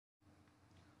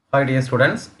Hi dear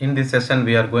students, in this session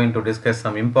we are going to discuss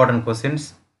some important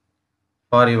questions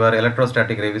for your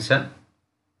electrostatic revision.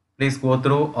 Please go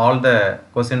through all the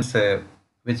questions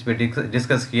which we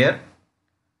discuss here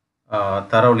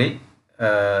thoroughly.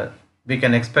 We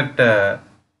can expect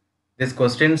these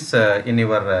questions in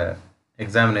your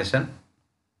examination.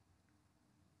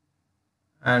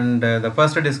 And the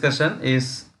first discussion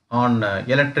is on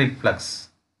electric flux.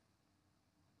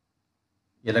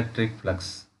 Electric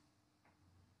flux.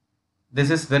 This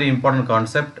is very important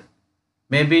concept.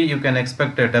 Maybe you can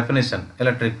expect a definition,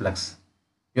 electric flux.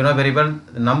 You know very well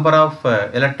the number of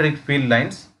electric field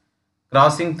lines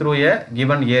crossing through a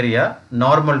given area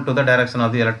normal to the direction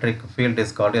of the electric field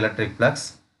is called electric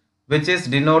flux, which is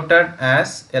denoted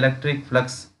as electric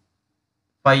flux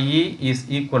phi E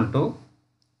is equal to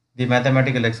the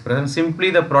mathematical expression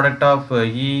simply the product of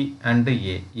E and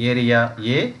A, area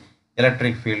A,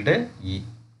 electric field E.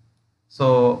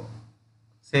 So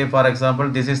say for example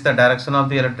this is the direction of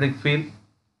the electric field.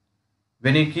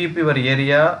 When you keep your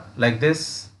area like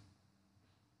this,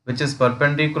 which is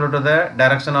perpendicular to the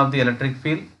direction of the electric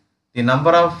field, the number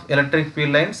of electric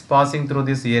field lines passing through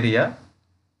this area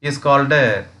is called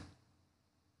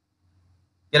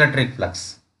electric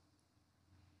flux.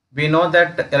 We know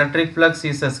that electric flux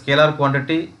is a scalar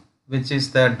quantity which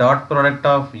is the dot product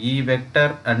of E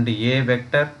vector and A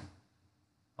vector,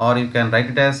 or you can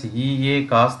write it as EA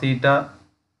cos theta,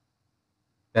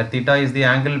 where theta is the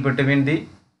angle between the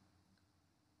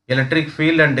electric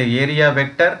field and the area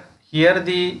vector. Here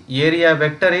the area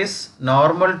vector is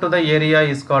normal to the area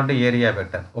is called the area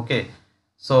vector. Okay,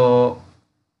 so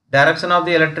direction of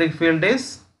the electric field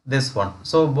is this one.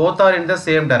 So both are in the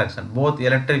same direction, both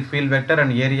electric field vector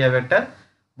and area vector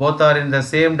both are in the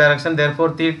same direction. Therefore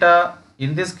theta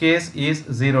in this case is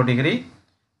 0 degree.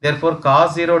 Therefore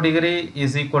cos 0 degree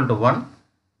is equal to 1.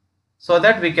 So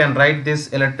that we can write this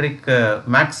electric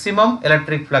maximum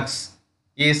electric flux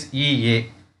is EA,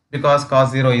 because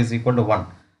cos 0 is equal to 1.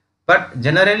 But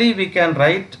generally we can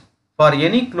write for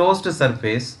any closed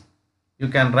surface, you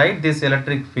can write this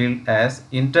electric field as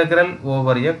integral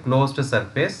over a closed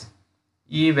surface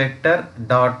E vector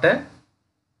dot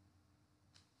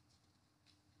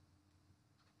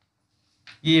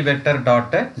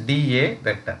dA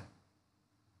vector.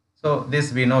 So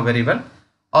this we know very well.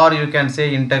 Or you can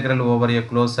say integral over a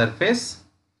closed surface,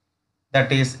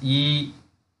 that is E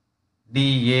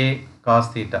dA cos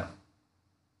theta.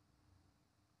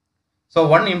 So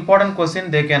one important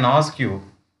question they can ask you.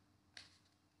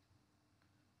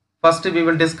 First we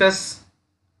will discuss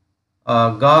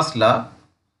Gauss law.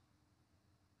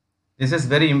 This is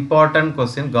very important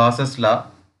question, Gauss's law.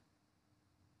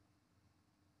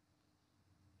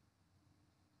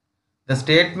 The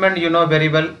statement you know very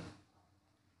well.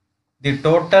 The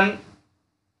total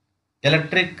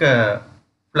electric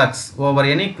flux over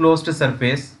any closed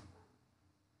surface,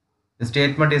 the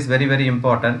statement is very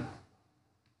important.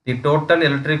 The total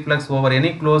electric flux over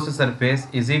any closed surface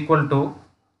is equal to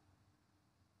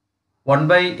 1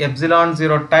 by epsilon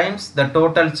 0 times the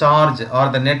total charge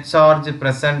or the net charge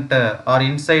present or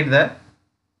inside the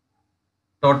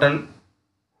total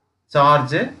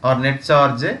charge or net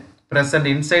charge present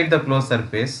inside the closed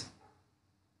surface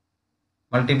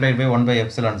multiplied by 1 by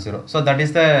epsilon 0. So that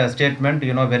is the statement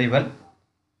you know very well.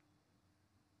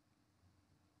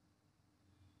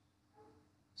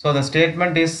 So the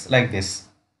statement is like this.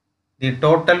 The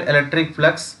total electric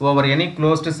flux over any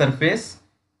closed surface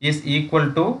is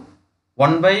equal to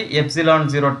 1 by epsilon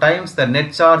 0 times the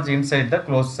net charge inside the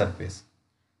closed surface.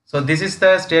 So this is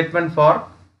the statement for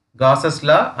Gauss's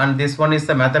law, and this one is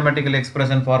the mathematical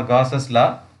expression for Gauss's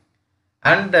law.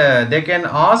 And they can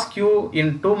ask you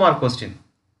in 2 more question.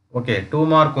 Okay, 2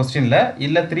 more question la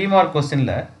illa 3 more question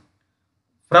la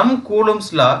from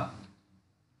Coulomb's law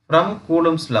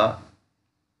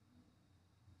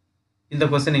இந்த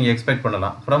question நீங்க expect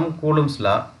பண்ணலாம். From Coulomb's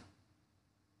law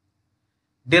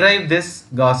derive this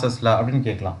Gauss's law அப்படினு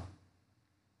கேட்கலாம்.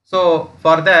 So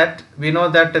for that we know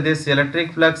that this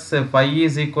electric flux phi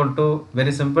is equal to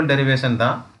very simple derivation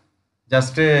தான்.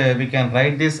 Just we can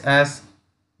write this as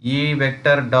E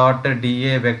vector dot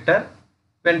dA vector.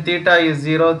 When theta is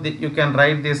 0, you can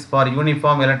write this for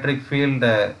uniform electric field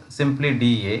simply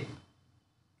dA.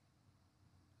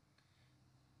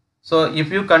 So if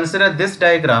you consider this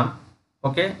diagram,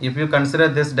 okay, if you consider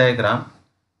this diagram,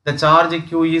 the charge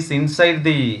Q is inside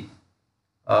the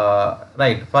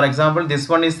right. For example, this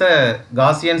one is the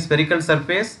Gaussian spherical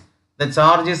surface. The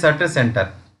charge is at the center.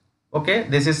 Okay,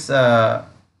 this is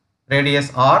radius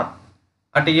R.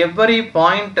 At every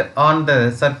point on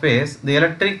the surface, the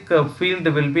electric field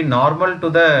will be normal to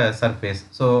the surface.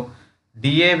 So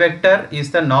dA vector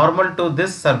is the normal to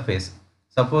this surface.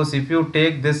 Suppose if you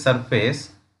take this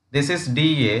surface, this is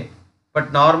dA,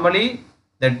 but normally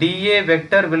the dA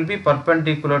vector will be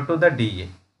perpendicular to the dA.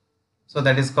 So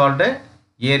that is called the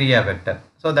area vector.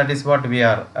 So that is what we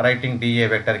are writing dA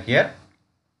vector here.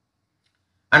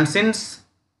 And since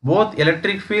both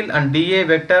electric field and dA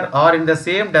vector are in the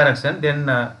same direction, then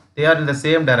they are in the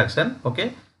same direction.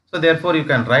 Okay. So therefore you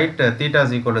can write theta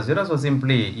is equal to 0. So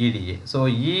simply EDA. So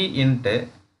E into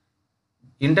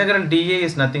integral dA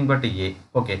is nothing but A.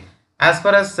 Okay. As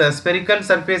far as spherical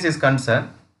surface is concerned,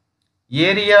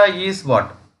 area is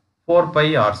what? 4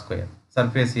 pi r square.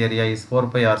 Surface area is 4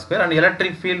 pi r square, and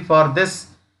electric field for this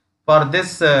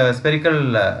spherical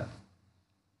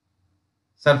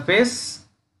surface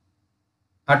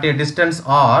at a distance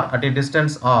r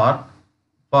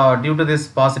due to this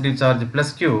positive charge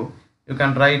plus q, you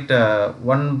can write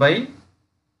 1 by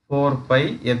 4 pi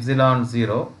epsilon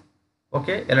 0.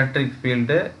 Okay, electric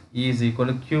field E is equal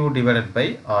to q divided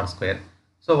by r square.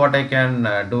 So what I can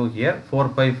do here, 4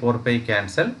 pi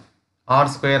cancel, r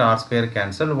square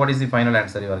cancel. What is the final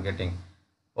answer you are getting?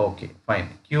 Okay, fine.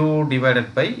 Q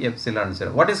divided by epsilon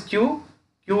 0. What is q?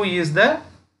 Q is the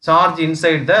charge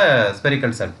inside the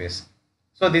spherical surface.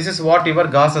 So this is what your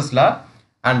Gauss's law,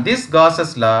 and this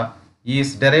Gauss's law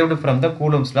is derived from the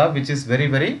Coulomb's law, which is very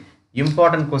very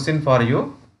important question for you.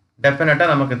 Definitely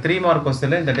நமக்கு 3 mark question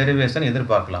இந்த derivation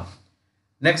எதிர்பார்க்கலாம்.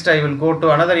 Next I will go to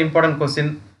another important question,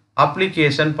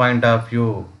 application point of view.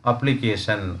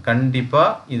 Application கண்டிப்பா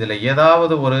இதுல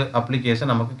ஏதாவது ஒரு application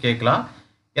நமக்கு கேட்கலாம்.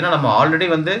 ஏன்னா நம்ம ஆல்ரெடி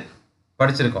வந்து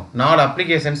படிச்சிருக்கோம். 4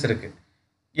 applications இருக்கு.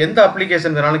 எந்த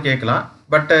application வேணாலும் கேட்கலாம்.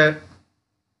 But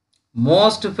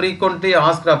most frequently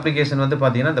asked application வந்து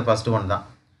பாத்தீங்கன்னா இந்த first one தான்.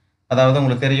 அதாவது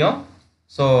உங்களுக்கு தெரியும்.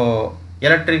 So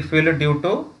electric field due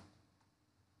to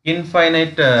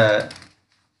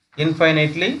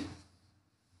infinitely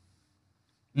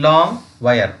long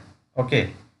wire. Okay,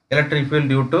 electric field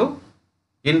due to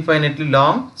infinitely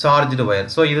long charged wire.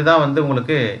 So இதுதான் வந்து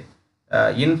உங்களுக்கு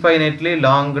infinitely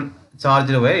long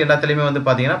charged wire. எல்லாத்துலயுமே வந்து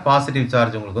பாத்தீங்கன்னா பாசிட்டிவ்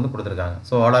சார்ஜ் உங்களுக்கு வந்து கொடுத்திருக்காங்க.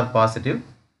 So all are positive.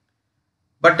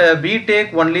 But we take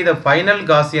only the final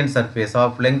Gaussian surface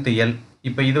of length L.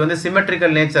 இப்போ இது வந்து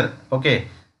symmetrical nature. Okay,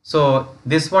 so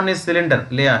this one is cylinder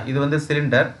இல்லையா? இது வந்து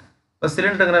cylinder. இப்போ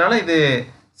சிலிண்டர்ங்கறனால இது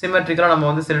symmetrical, நம்ம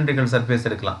வந்து cylindrical surface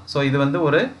எடுக்கலாம். So இது வந்து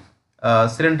ஒரு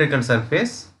cylindrical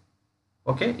surface.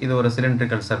 Okay, இது ஒரு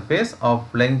cylindrical surface of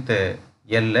length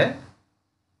L.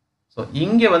 So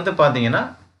இங்க வந்து பாத்தீங்கன்னா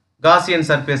Gaussian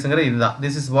surfaceங்கற இதுதான்.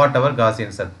 This is what our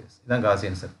Gaussian surface. இதான்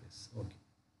Gaussian surface. Okay.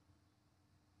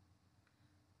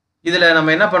 இதுல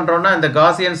நம்ம என்ன பண்றோம்னா இந்த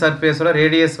Gaussian surface ஓட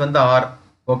radius வந்து r.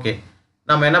 Okay.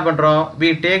 நாம என்ன பண்றோம்? We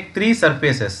take 3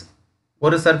 surfaces.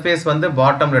 ஒரு surface வந்து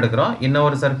bottomல எடுக்கிறோம்,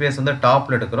 இன்னொரு surface வந்து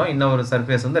topல எடுக்கிறோம், இன்னொரு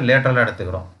surface வந்து lateralல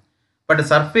எடுத்துக்கிறோம். But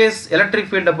surface electric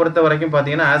field பொறுத்த வரைக்கும்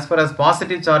பாத்தீங்கன்னா as far as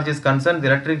positive charge is concerned, the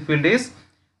electric field is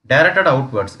directed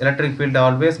outwards. Electric field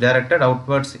always directed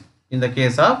outwards in the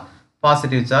case of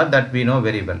positive charge, that we know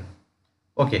very well.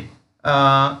 Okay.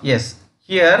 Yes,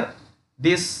 here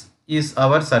this is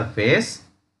our surface.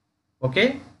 Okay,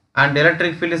 and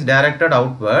electric field is directed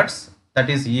outwards, that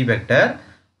is E vector,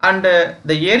 and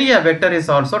the area vector is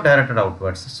also directed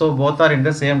outwards. So both are in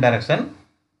the same direction.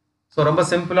 So ரொம்ப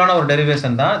சிம்பிளான ஒரு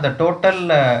derivation தான். The total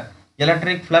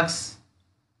electric flux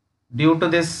due to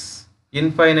this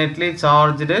infinitely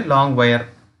charged long wire,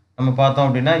 நம்ம பார்த்தோம்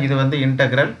அப்படின்னா இது வந்து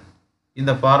integral.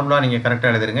 இந்த ஃபார்முலா நீங்க கரெக்ட்டா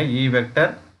எழுதிருங்க. E vector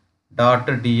dot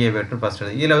dA vector first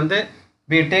எழுதி. இதுல வந்து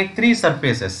we take 3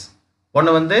 surfaces.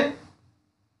 ஒன்னு வந்து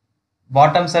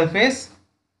bottom surface,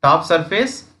 top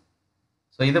surface.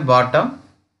 So இது bottom,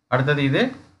 அடுத்தது இது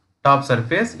top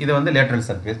surface, இது வந்து lateral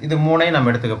surface. இது மூணையும்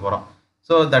நம்ம எடுத்துக்க போறோம்.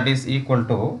 So that is equal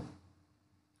to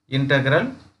integral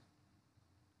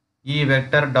E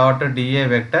vector dot dA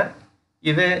vector,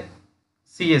 இது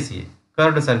CSA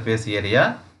curved surface area,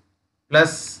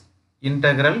 plus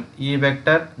integral E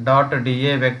vector dot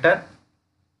dA vector,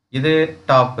 இது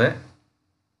top,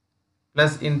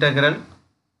 plus integral,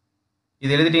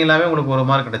 இது எழுதிட்டீங்களாவே உங்களுக்கு ஒரு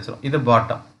மார்க் கிடைச்சிரும். இது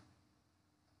bottom,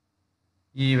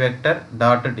 E vector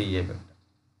dot dA vector.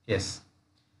 Yes.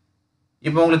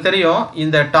 இப்போ உங்களுக்கு தெரியும்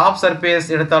இந்த டாப் சர்ஃபேஸ்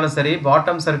எடுத்தாலும் சரி,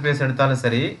 பாட்டம் சர்ஃபேஸ் எடுத்தாலும்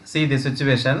சரி, see the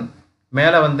situation.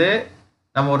 மேலே வந்து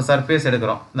நம்ம ஒரு சர்ஃபேஸ்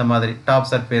எடுக்கிறோம், இந்த மாதிரி டாப்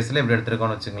சர்ஃபேஸில் இப்படி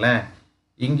எடுத்துருக்கோம்னு வச்சுங்களேன்.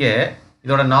 இங்கே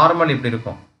இதோட நார்மல் இப்படி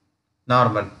இருக்கும்,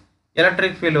 நார்மல்.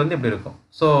 எலக்ட்ரிக் ஃபீல்டு வந்து இப்படி இருக்கும்.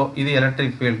 ஸோ இது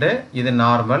எலக்ட்ரிக் ஃபீல்டு, இது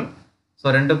நார்மல்.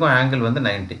 ஸோ ரெண்டுக்கும் ஆங்கிள் வந்து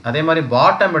 90. அதே மாதிரி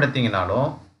பாட்டம் எடுத்தீங்கனாலும்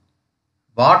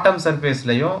பாட்டம்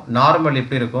சர்ஃபேஸ்லையும் நார்மல்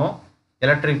இப்படி இருக்கும்,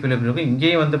 எலக்ட்ரிக் ஃபீல்டு இப்படி இருக்கும்.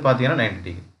 இங்கேயும் வந்து பார்த்தீங்கன்னா 90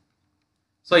 degree.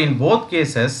 So in both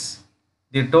cases,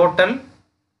 the total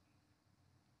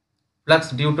flux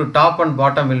due to top and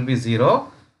bottom will be 0.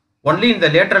 Only in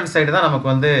the lateral side தான் நமக்கு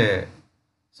வந்து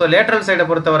ஸோ லேட்ரல் சைடை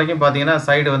பொறுத்த வரைக்கும் பார்த்தீங்கன்னா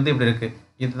சைடு வந்து இப்படி இருக்குது.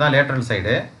 இதுதான் லேட்ரல்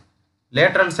சைடு.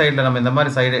 லேட்ரல் சைடில் நம்ம இந்த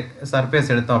மாதிரி சைடு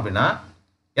சர்ஃபேஸ் எடுத்தோம் அப்படின்னா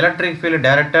electric field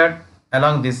directed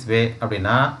along this way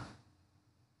அப்படின்னா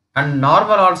and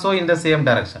normal also in the same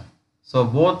direction. So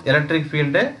both electric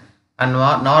field and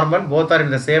normal both are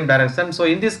in the same direction. So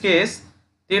in this case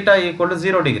theta equal to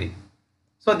 0 degree.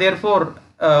 So therefore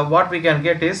what we can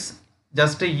get is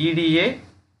just EDA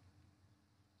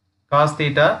cos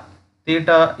theta.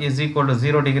 Theta is equal to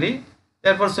 0 degree.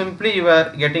 Therefore simply you are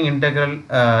getting integral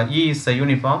E is a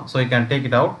uniform, so you can take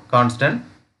it out constant,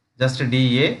 just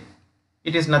dA.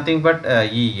 It is nothing but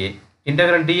EA.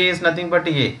 Integral dA is nothing but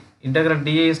A. Integral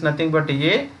dA is nothing but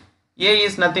A. A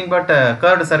is nothing but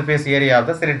curved surface area of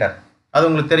the cylinder. அது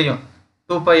உங்களுக்கு தெரியும்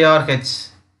 2 pi r h.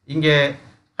 இங்கே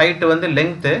height வந்து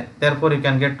length, therefore you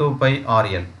can get 2 pi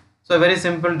rl. So very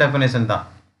simple definition தான்,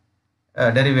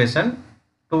 derivation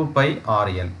 2 pi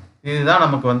rl. இதுதான்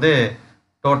நமக்கு வந்து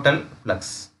total flux.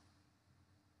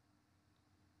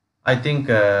 I think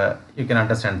you can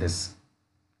understand this.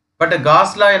 But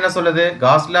Gauss law என்ன சொல்லுது?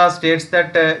 Gauss law states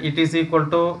that it is equal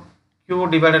to Q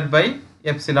divided by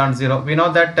epsilon 0. We know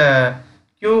that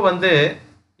Q வந்து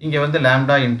இங்கே வந்து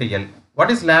lambda into L. What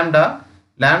is lambda?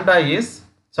 Lambda is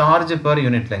charge per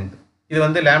unit length. இது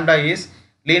வந்து lambda is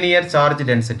linear charge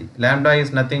density. Lambda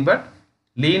is nothing but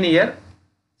linear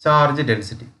charge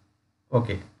density.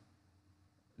 Okay.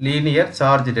 Linear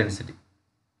charge density.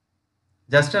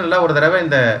 Just நல்லா ஒரு தடவை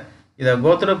இதை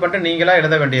go through பண்ணிட்டு நீங்களா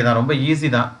எழுத வேண்டியதுதான், ரொம்ப ஈஸி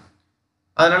தான்.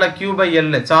 அதனால Q by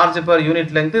L charge per unit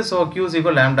length, so Q is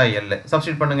equal lambda L.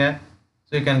 Substitute பண்ணுங்க.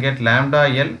 So you can get lambda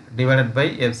L divided by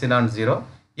epsilon 0.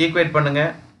 Equate பண்ணுங்க.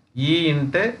 E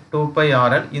into 2 pi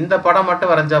RL. இந்த படம்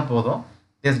மட்டும் வரைஞ்சா போதும்.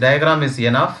 This diagram is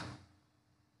enough.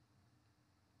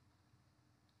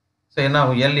 So என்ன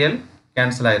L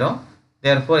cancel ஆயிரும்.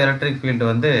 Therefore electric field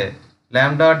வந்து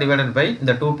lambda divided by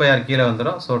இந்த 2 pi r கீழே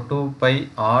வந்துரும். So 2 pi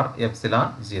r epsilon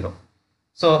 0.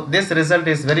 So this result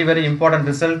is very very important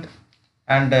result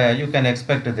and you can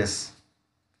expect this.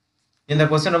 இந்த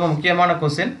question ரொம்ப முக்கியமான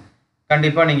question.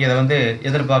 கண்டிப்பா நீங்க இதை வந்து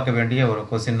எதிர்பார்க்க வேண்டிய ஒரு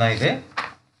question தான் இது.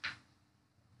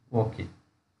 ஓகே.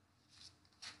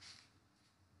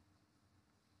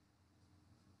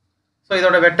 ஸோ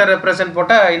இதோட வெக்டர் ரெப்ரசன்ட்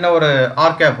போட்டால் இன்னும் ஒரு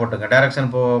ஆர் கேப் போட்டுங்க.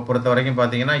 டைரக்ஷன் பொறுத்த வரைக்கும்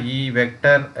பார்த்தீங்கன்னா இ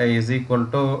vector is equal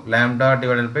to lambda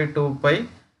divided by 2 by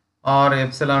R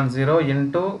epsilon 0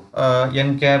 into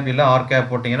n gap இல்லை ஆர்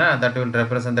கேப் போட்டிங்கன்னா that will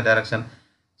represent the direction.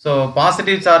 So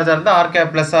positive சார்ஜாக இருந்தால் ஆர்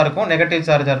கேப் ப்ளஸ்ஸாக இருக்கும், நெகட்டிவ்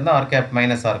சார்ஜாக இருந்தால் ஆர் கேப்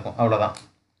மைனஸாக இருக்கும், அவ்வளோதான்.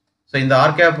 ஸோ இந்த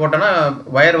ஆர் கேப் போட்டோன்னா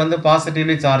வயர் வந்து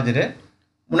பாசிட்டிவ்லி சார்ஜு,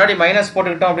 முன்னாடி மைனஸ்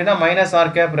போட்டுக்கிட்டோம் அப்படின்னா minus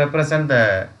R gap represent the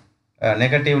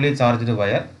negatively charged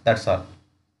wire, that's all.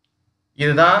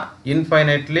 இதுதான்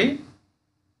இன்ஃபைனைட்லி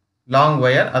லாங்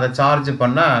ஒயர், அதை சார்ஜ்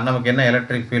பண்ணால் நமக்கு என்ன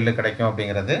எலக்ட்ரிக் ஃபீல்டு கிடைக்கும்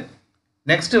அப்படிங்கிறது.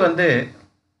 நெக்ஸ்ட்டு வந்து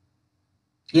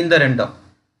இந்த ரெண்டும்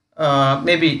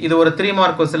மேபி இது ஒரு 3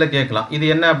 மார்க் கொஸ்டினில் கேட்கலாம். இது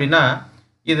என்ன அப்படின்னா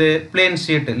இது பிளேன்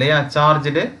ஷீட் இல்லையா,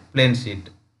 charged plane sheet,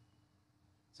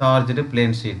 charged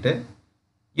plane sheet.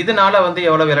 இதனால வந்து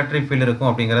எவ்வளோ எலக்ட்ரிக் ஃபீல்டு இருக்கும்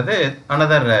அப்படிங்கிறது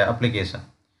அனதர் அப்ளிகேஷன்.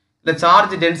 இல்லை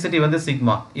சார்ஜ் டென்சிட்டி வந்து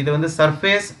சிக்மா, இது வந்து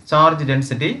சர்ஃபேஸ் சார்ஜ்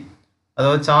டென்சிட்டி,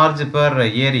 அதாவது charge per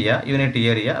area, unit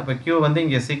area. அப்போ Q வந்து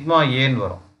இங்கே சிக்மா ஏன்னு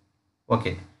வரும்.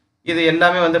 ஓகே, இது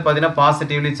எல்லாமே வந்து பார்த்தீங்கன்னா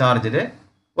பாசிட்டிவ்லி சார்ஜ்டு.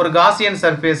 ஒரு காசியன்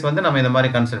சர்ஃபேஸ் வந்து நம்ம இந்த மாதிரி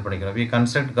கன்சிடர் பண்ணிக்கிறோம். We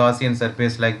construct Gaussian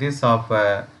surface like this off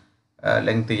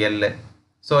length L.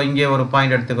 So இங்கே ஒரு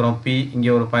பாயிண்ட் எடுத்துக்கிறோம் P, இங்கே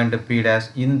ஒரு பாயிண்ட் P டேஷ்,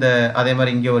 இந்த அதே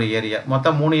மாதிரி இங்கே ஒரு ஏரியா,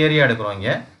 மொத்தம் 3 ஏரியா எடுக்கிறோம்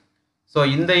இங்கே. ஸோ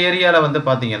இந்த ஏரியாவில் வந்து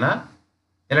பார்த்தீங்கன்னா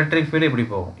எலக்ட்ரிக் ஃபீல்டு இப்படி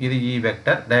போகும். இது E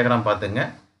வெக்டர் டயக்ராம் பார்த்துங்க.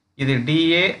 இது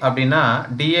DA அப்படின்னா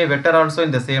DA vector also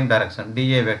in the same direction,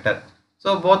 DA vector. So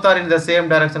both are in the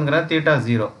same டைரக்ஷனுங்கிற theta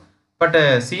 0. But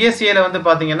சிஎஸ்சியில் வந்து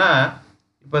பார்த்தீங்கன்னா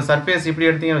இப்போ சர்ஃபேஸ் இப்படி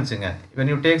எடுத்தீங்கன்னு வச்சுங்க, when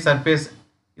you take சர்ஃபேஸ்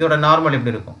இதோட நார்மல்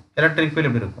இப்படி இருக்கும், எலக்ட்ரிக் ஃபீல்டு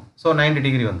இப்படி இருக்கும். ஸோ 90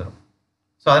 டிகிரி வந்துடும்.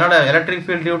 ஸோ அதனால் எலக்ட்ரிக்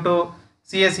ஃபீல்டு டியூ டு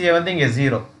சிஎஸ்சியை வந்து இங்கே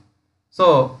 0. So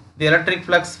the electric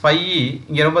flux 5E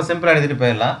இங்கே ரொம்ப சிம்பிளாக எழுதிட்டு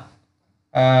போயிடலாம்.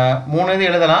 3 இது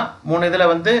எழுதலாம், 3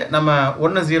 இதில் வந்து நம்ம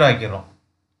 1 0 ஆக்கிடுறோம்.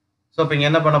 ஸோ இப்போ இங்கே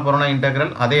என்ன பண்ண போகிறோம்னா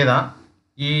இன்டெக்ரல் அதே தான்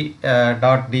E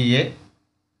டாட் DA,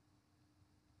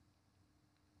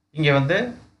 இங்கே வந்து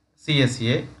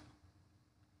CSA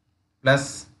ப்ளஸ்,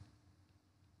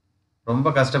 ரொம்ப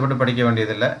கஷ்டப்பட்டு படிக்க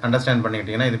வேண்டியதில்லை, அண்டர்ஸ்டாண்ட்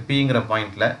பண்ணிக்கிட்டிங்கன்னா இது Pங்கிற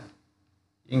பாயிண்டில்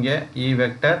இங்கே E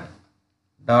vector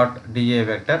dot DA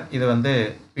vector, இது வந்து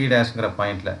P டேஷ்ங்கிற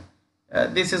பாயிண்டில்.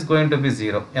 This is going to be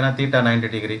 0 ஏன்னா தீட்டா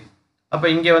 90 டிகிரி. அப்போ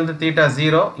இங்கே வந்து தீட்டா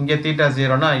 0, இங்கே theta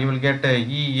 0னா you will get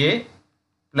EA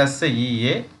plus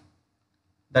EA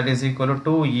that is equal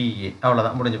to 2EA.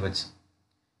 அவ்வளோதான், முடிஞ்சு போச்சு.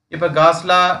 இப்போ காஸ்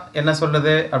லா என்ன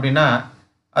சொல்லுது அப்படின்னா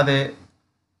அது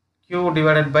q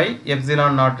divided by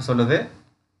epsilon naught சொல்லுது,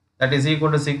 that is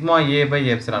equal to sigma a by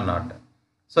epsilon naught.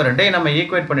 So ரெண்டையும் நம்ம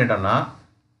ஈக்குவேட் பண்ணிட்டோம்னா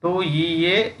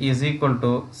 2EA is equal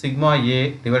to sigma a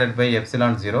divided by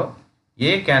epsilon 0,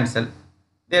 a cancel,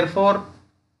 therefore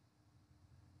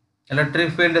electric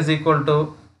field is equal to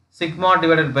sigma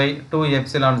divided by 2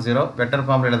 epsilon 0, vector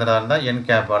ஃபார்ம்ல எழுதுறதா இருந்தா n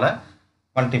cap ஆல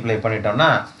multiply பண்ணிட்டோம்னா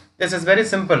this is very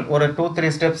simple. ஒரு 2-3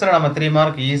 ஸ்டெப்ஸ்ல நம்ம 3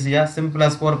 mark ஈஸியா சிம்பிளா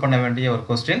score பண்ண வேண்டிய ஒரு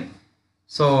question.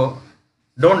 So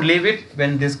don't leave it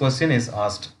when this question is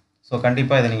asked. So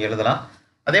கண்டிப்பா இத நீங்க எழுதலாம்.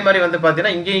 அதே மாதிரி வந்து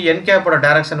பாத்தீங்கன்னா இங்க n cap ஓட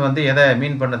டைரக்ஷன் வந்து எதை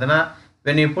மீன் பண்ணுதுன்னா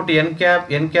when you put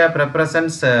n cap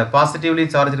represents positively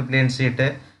charged plane sheet,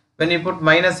 when you put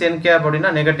minus n cap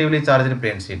அப்படினா negatively charged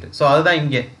plane sheet. So அதுதான்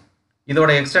இங்க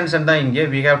இதோட எக்ஸ்டென்ஷன் தான் இங்க.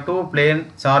 We have two plane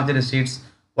charged sheets,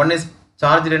 one is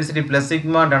charge density plus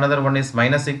sigma and another one is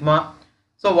minus sigma.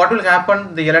 So what will happen,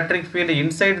 the electric field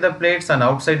inside the plates and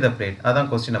outside the plate, அதான்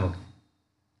question நமக்கு.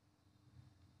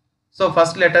 So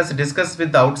first let us discuss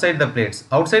with the outside the plates.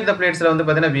 Outside the plates வந்து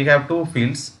பாத்தீங்கன்னா we have two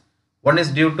fields, one is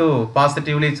due to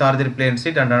positively charged plane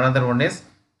sheet and another one is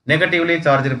negatively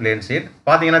charged plane sheet.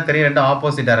 பாத்தீங்கன்னா தெரியும் ரெண்டு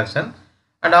opposite direction.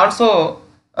 And also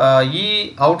E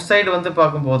outside வந்து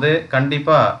பார்க்கும்போது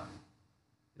கண்டிப்பா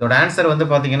இதோட answer வந்து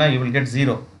பாத்தீங்கன்னா you will get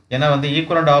 0. ஏன்னா வந்து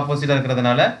equivalent opposite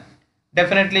இருக்கிறதுனால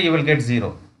definitely you will get 0.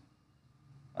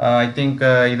 I think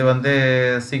இது வந்து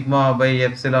sigma by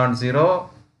epsilon 0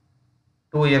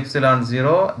 2 epsilon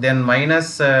 0 then minus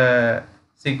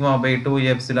sigma by 2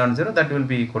 epsilon 0, that will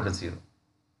be equal to 0.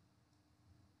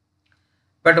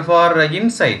 But for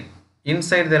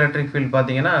inside the electric field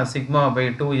பாத்தீங்கன்னா sigma by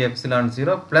 2 epsilon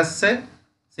 0 plus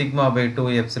sigma by 2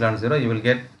 epsilon 0, you will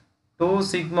get 2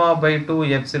 sigma by 2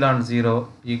 epsilon 0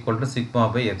 equal to sigma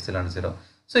by epsilon 0.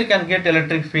 So you can get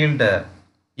electric field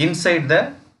inside the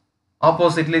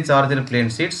oppositely charged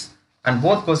plane sheets. And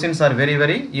both questions are very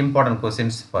very important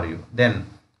questions for you. Then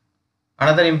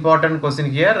another important question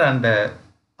here and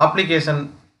application,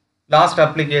 last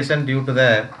application due to the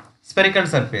spherical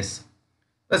surface.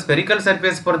 The spherical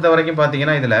surface பொறுத்த வரைக்கும்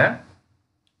பாத்தீங்கன்னா இதுல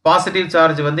positive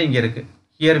charge வந்து இங்க இருக்கு.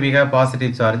 Here we have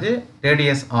positive charge,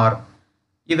 radius r.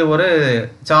 இது ஒரு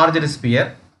charged sphere.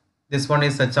 This one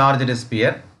is a charged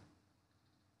sphere.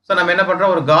 So நம்ம என்ன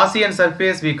பண்றோம், ஒரு Gaussian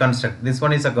surface we construct. This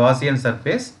one is a Gaussian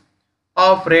surface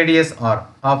of radius r.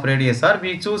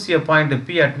 We choose a point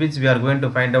P at which we are going to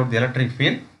find out the electric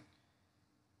field,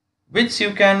 which you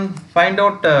can find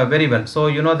out very well. So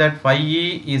you know that phi E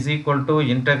is equal to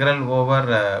integral over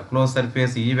closed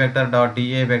surface E vector dot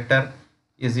dA vector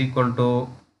is equal to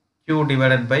Q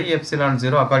divided by epsilon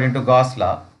 0 according to Gauss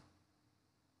law.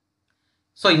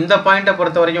 So இந்த பாயிண்ட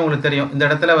பொறுத்த வரைக்கும் உங்களுக்கு தெரியும், இந்த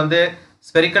இடத்துல வந்து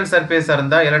spherical surface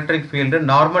இருந்தா electric field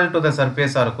normal to the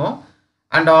surface இருக்கும்,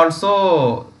 and also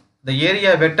the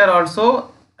area vector also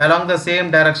along the same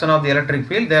direction of the electric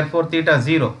field, therefore theta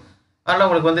 0. அதனால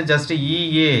உங்களுக்கு வந்து just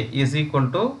EA is equal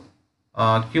to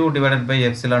Q divided by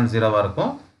epsilon 0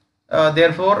 இருக்கும்.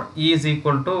 Therefore E is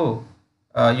equal to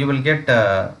you will get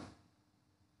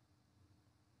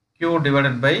Q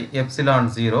divided by epsilon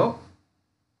 0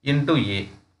 into A.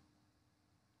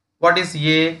 What is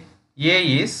A? A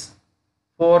is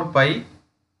 4 pi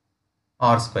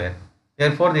r square.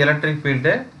 Therefore the electric field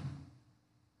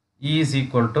E is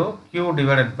equal to Q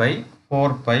divided by 4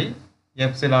 pi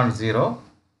epsilon 0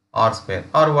 r square,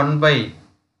 or 1 by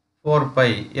 4 pi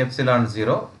epsilon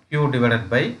 0 Q divided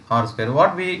by r square.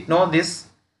 What we know, this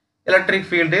electric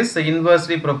field is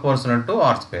inversely proportional to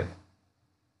r square.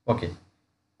 Okay.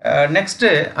 Next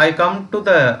I come to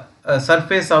the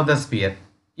surface of the sphere.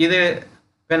 இது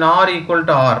when r equal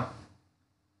to r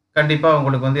கண்டிப்பா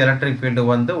உங்களுக்கு வந்து electric field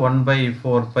வந்து 1 by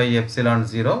 4 pi epsilon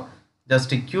 0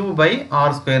 just Q by r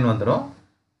square வந்துரும்.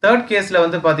 Third caseல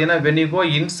வந்து பாத்தீங்கன்னா when you go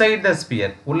inside the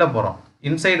sphere, உள்ள போறோம்,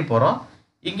 inside போறோம்,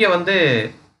 இங்க வந்து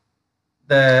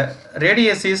the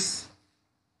radius is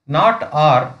not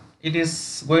r, it is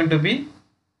going to be,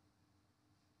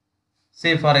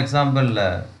 say for example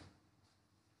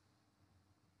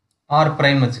r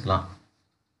prime வச்சுக்கலாம்.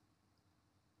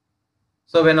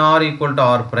 So when r equal to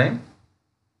r prime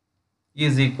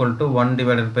is equal to 1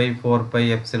 divided by 4 pi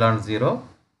epsilon 0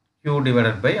 Q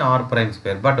divided by r prime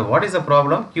square. But what is the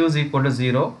problem? Q is equal to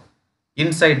 0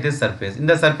 inside this surface.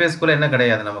 இந்த surface குள்ள என்ன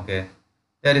கிடையாது நமக்கு,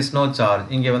 there is no charge.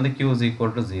 இங்க வந்து Q is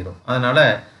equal to 0. அதனால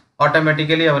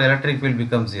automatically our electric field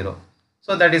becomes 0.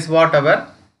 So that is what our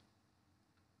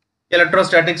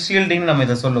electrostatic shielding நம்ம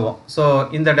இத சொல்லுவோம். So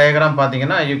இந்த diagram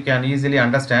பாத்தீங்கன்னா you can easily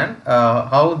understand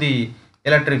how the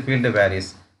electric field varies.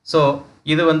 So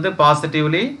இது வந்து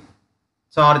positively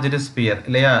charged sphere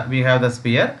இல்லையா, we have the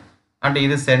sphere and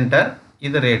இது center,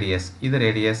 இது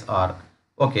ரேடியஸ் r.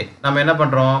 ஓகே, நம்ம என்ன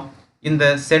பண்ணுறோம், இந்த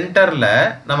சென்டரில்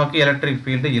நமக்கு எலக்ட்ரிக்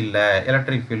ஃபீல்டு இல்லை,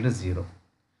 எலக்ட்ரிக் ஃபீல்டு 0.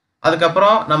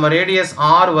 அதுக்கப்புறம் நம்ம ரேடியஸ்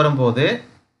r வரும்போது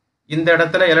இந்த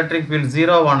இடத்துல எலக்ட்ரிக் ஃபீல்டு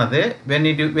 0 ஆனது when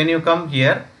you come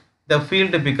here the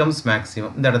field becomes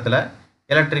maximum. இந்த இடத்துல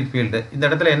எலக்ட்ரிக் ஃபீல்டு இந்த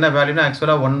இடத்துல என்ன வேல்யூனா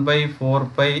ஆக்சுவலாக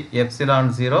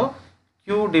 1/4πε0 q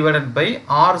divided by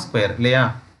r square இல்லையா,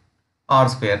 r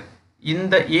square.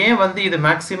 இந்த ஏன் வந்து இது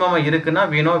மேக்ஸிமமாக இருக்குன்னா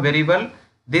we know very well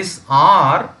this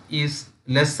r is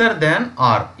lesser than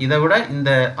r. இதை விட இந்த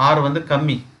r வந்து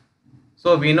கம்மி. So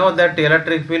we know that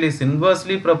electric field is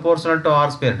inversely proportional to r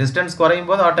square. Distance குறையும்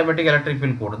போது automatic electric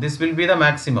field கூடும். This will be the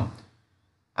maximum.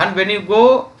 And when you go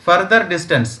further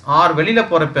distance r வெளியில்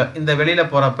போகிறப்ப, இந்த வெளியில்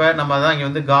போகிறப்ப நம்ம தான் இங்கே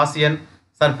வந்து காசியன்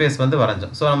சர்ஃபேஸ் வந்து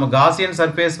வரைஞ்சோம். ஸோ நம்ம காசியன்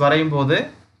சர்ஃபேஸ் வரையும் போது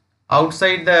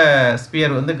outside the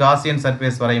sphere வந்து காசியன்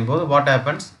சர்ஃபேஸ் வரையும் போது what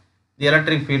happens, the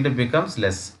electric field becomes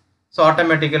less. So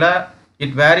automatically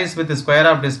it varies with the square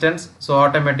of distance. So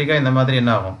automatically இந்த மாதிரி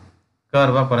என்ன ஆகும்,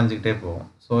 கர்வாக குறைஞ்சிக்கிட்டே போகும்.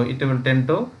 So it will tend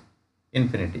to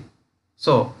infinity.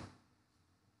 So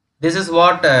this is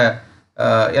what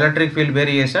electric field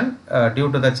variation due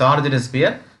to the charged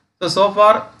sphere. So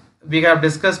far we have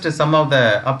discussed some of the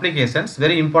applications,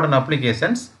 very important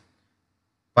applications.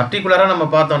 Particularly நம்ம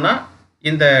பார்த்தோம்னா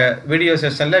இந்த video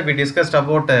செஷனில் we discussed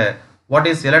about what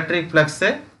is electric flux.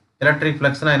 Electric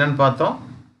ஃப்ளக்ஸ்னால் என்னென்னு பார்த்தோம்.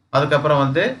 அதுக்கப்புறம்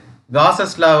வந்து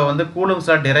causes லாவை வந்து Coulomb's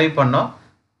லா derive பண்ணோம்.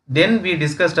 Then we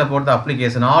discussed about the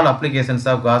application, all applications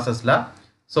of Gauss's law.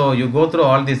 So you go through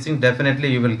all these things, definitely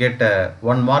you will get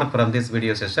 1 mark from this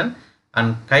video session. And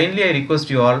kindly I request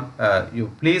you all, you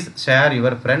please share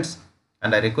your friends,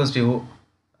 and I request you,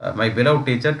 my beloved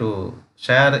teacher, to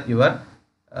share your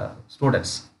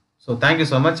students. So thank you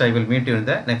so much. I will meet you in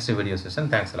the next video session.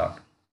 Thanks a lot.